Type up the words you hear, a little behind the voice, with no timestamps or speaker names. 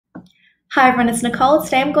Hi everyone, it's Nicole.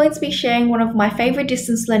 Today I'm going to be sharing one of my favorite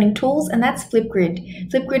distance learning tools, and that's Flipgrid.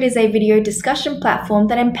 Flipgrid is a video discussion platform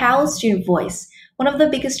that empowers student voice. One of the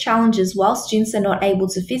biggest challenges while students are not able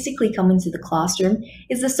to physically come into the classroom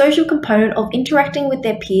is the social component of interacting with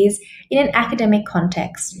their peers in an academic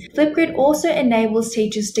context. Flipgrid also enables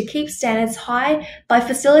teachers to keep standards high by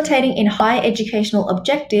facilitating in high educational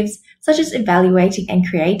objectives such as evaluating and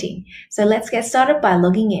creating. So let's get started by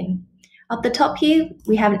logging in. Up the top here,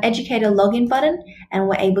 we have an educator login button and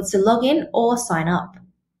we're able to log in or sign up.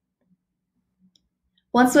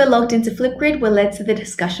 Once we're logged into Flipgrid, we're led to the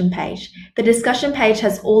discussion page. The discussion page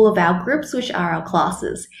has all of our groups, which are our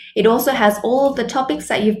classes. It also has all of the topics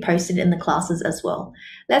that you've posted in the classes as well.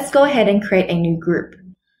 Let's go ahead and create a new group.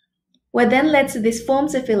 We're then led to this form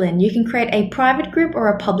to fill in. You can create a private group or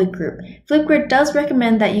a public group. Flipgrid does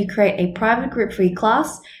recommend that you create a private group for your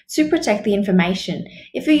class to protect the information.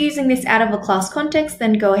 If you're using this out of a class context,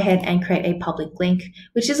 then go ahead and create a public link,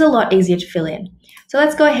 which is a lot easier to fill in. So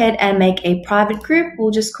let's go ahead and make a private group.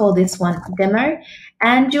 We'll just call this one demo,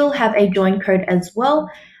 and you'll have a join code as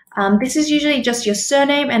well. This is usually just your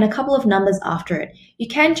surname and a couple of numbers after it. You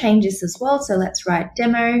can change this as well. So let's write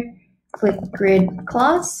demo Flipgrid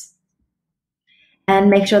class, and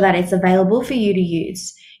make sure that it's available for you to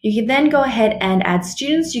use. You can then go ahead and add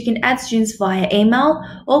students. You can add students via email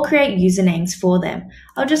or create usernames for them.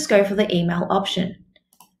 I'll just go for the email option.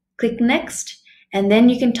 Click next, and then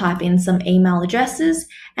you can type in some email addresses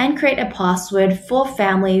and create a password for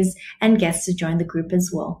families and guests to join the group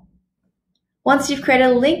as well. Once you've created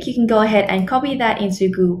a link, you can go ahead and copy that into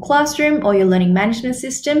Google Classroom or your learning management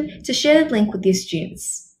system to share the link with your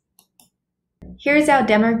students. Here is our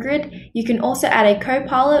demo grid. You can also add a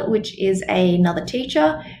co-pilot, which is another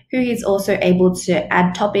teacher who is also able to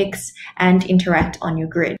add topics and interact on your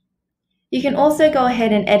grid. You can also go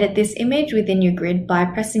ahead and edit this image within your grid by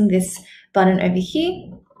pressing this button over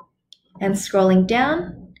here and scrolling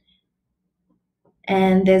down.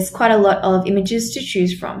 And there's quite a lot of images to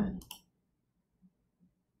choose from.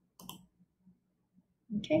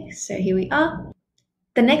 Okay, so here we are.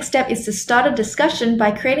 The next step is to start a discussion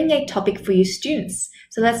by creating a topic for your students.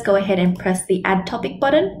 So let's go ahead and press the Add Topic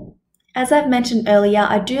button. As I've mentioned earlier,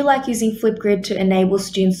 I do like using Flipgrid to enable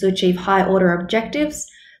students to achieve high order objectives.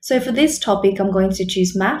 So for this topic, I'm going to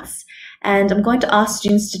choose maths, and I'm going to ask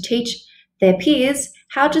students to teach their peers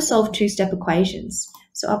how to solve two-step equations.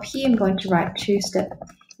 So up here, I'm going to write two-step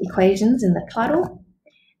equations in the title.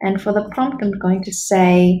 And for the prompt, I'm going to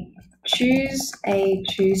say, choose a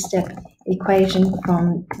two-step equation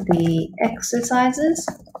from the exercises,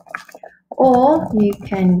 or you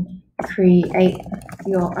can create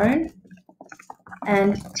your own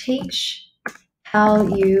and teach how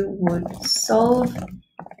you would solve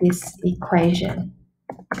this equation.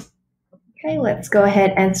 Okay, let's go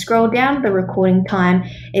ahead and scroll down. The recording time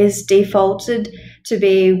is defaulted to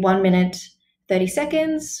be 1 minute 30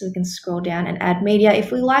 seconds. We can scroll down and add media.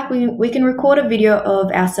 If we like, we can record a video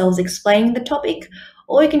of ourselves explaining the topic,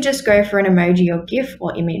 or we can just go for an emoji or GIF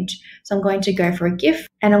or image. So I'm going to go for a GIF,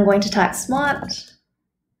 and I'm going to type smart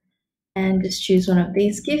and just choose one of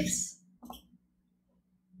these GIFs.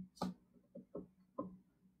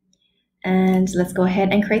 And let's go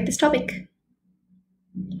ahead and create this topic.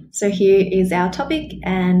 So here is our topic,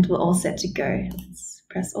 and we're all set to go. Let's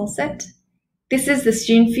press all set. This is the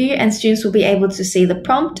student view, and students will be able to see the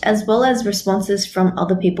prompt as well as responses from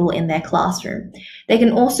other people in their classroom. They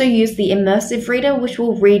can also use the immersive reader, which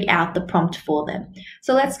will read out the prompt for them.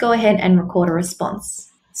 So let's go ahead and record a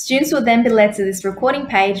response. Students will then be led to this recording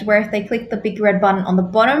page where if they click the big red button on the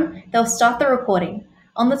bottom, they'll start the recording.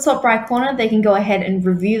 On the top right corner, they can go ahead and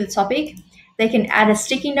review the topic. They can add a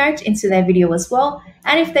sticky note into their video as well.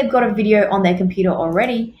 And if they've got a video on their computer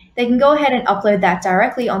already, they can go ahead and upload that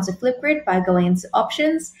directly onto Flipgrid by going into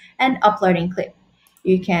Options and Uploading Clip.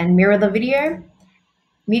 You can mirror the video,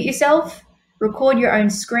 mute yourself, record your own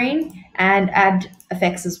screen, and add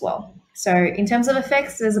effects as well. So in terms of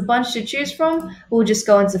effects, there's a bunch to choose from. We'll just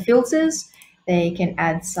go into filters. They can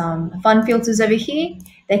add some fun filters over here.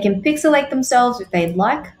 They can pixelate themselves if they'd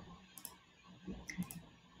like.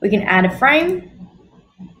 We can add a frame,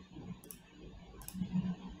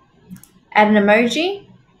 add an emoji.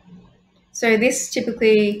 So this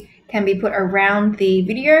typically can be put around the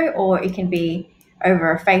video, or it can be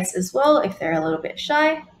over a face as well if they're a little bit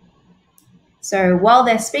shy. So while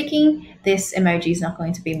they're speaking, this emoji is not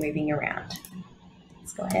going to be moving around.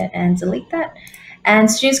 Let's go ahead and delete that. And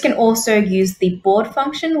students can also use the board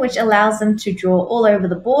function, which allows them to draw all over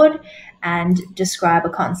the board and describe a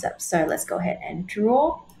concept. So let's go ahead and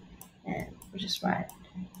draw, and we'll just write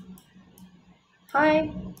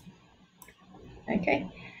hi. Okay.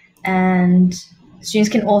 and students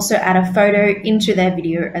can also add a photo into their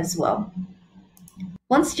video as well.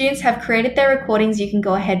 Once students have created their recordings, you can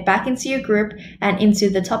go ahead back into your group and into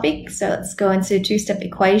the topic. So let's go into two-step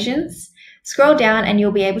equations. Scroll down and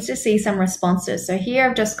you'll be able to see some responses. So here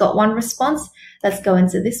I've just got one response. Let's go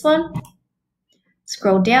into this one.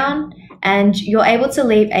 Scroll down and you're able to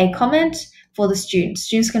leave a comment for the students.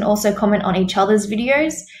 Students can also comment on each other's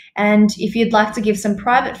videos. And if you'd like to give some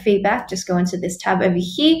private feedback, just go into this tab over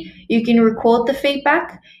here. You can record the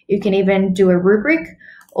feedback. You can even do a rubric,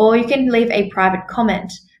 or you can leave a private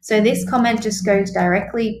comment. So this comment just goes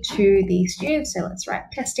directly to the students. So let's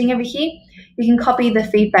write testing over here. You can copy the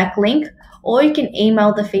feedback link, or you can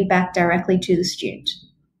email the feedback directly to the student.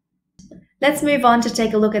 Let's move on to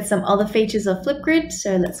take a look at some other features of Flipgrid.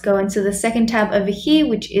 So let's go into the second tab over here,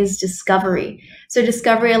 which is Discovery. So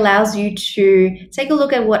Discovery allows you to take a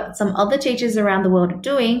look at what some other teachers around the world are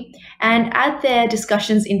doing and add their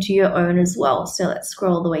discussions into your own as well. So let's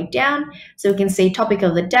scroll all the way down so we can see topic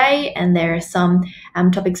of the day, and there are some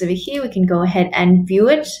topics over here. We can go ahead and view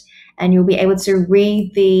it, and you'll be able to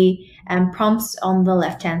read the prompts on the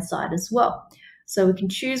left-hand side as well. So we can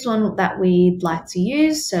choose one that we'd like to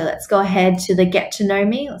use. So let's go ahead to the Get to Know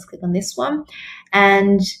Me. Let's click on this one.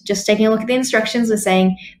 And just taking a look at the instructions, we're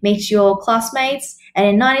saying meet your classmates and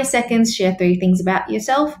in 90 seconds, share 3 things about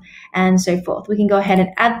yourself and so forth. We can go ahead and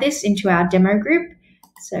add this into our demo group.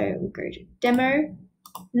 So we'll go to Demo,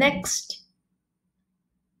 Next.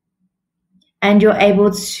 And you're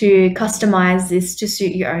able to customize this to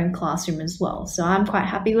suit your own classroom as well. So I'm quite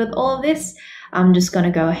happy with all of this. I'm just going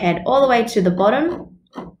to go ahead all the way to the bottom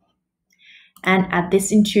and add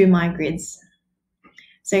this into my grids.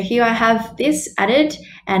 So here I have this added,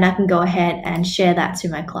 and I can go ahead and share that to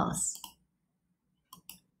my class.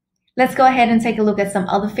 Let's go ahead and take a look at some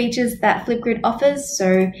other features that Flipgrid offers.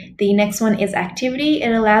 So the next one is Activity.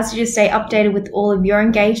 It allows you to stay updated with all of your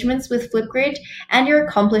engagements with Flipgrid and your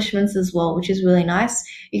accomplishments as well, which is really nice.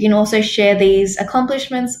 You can also share these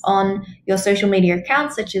accomplishments on your social media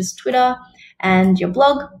accounts, such as Twitter and your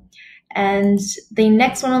blog. And the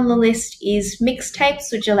next one on the list is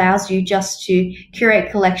Mixtapes, which allows you just to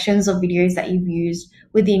curate collections of videos that you've used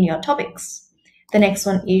within your topics. The next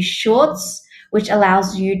one is Shorts, which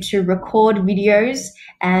allows you to record videos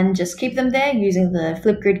and just keep them there using the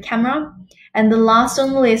Flipgrid camera. And the last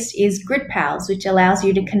on the list is Grid Pals, which allows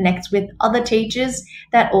you to connect with other teachers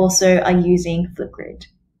that also are using Flipgrid.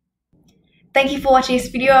 Thank you for watching this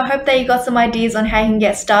video. I hope that you got some ideas on how you can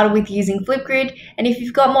get started with using Flipgrid. And if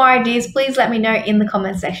you've got more ideas, please let me know in the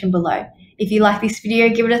comment section below. If you like this video,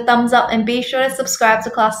 give it a thumbs up and be sure to subscribe to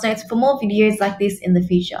Classnotes for more videos like this in the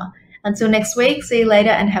future. Until next week, see you later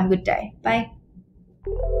and have a good day. Bye.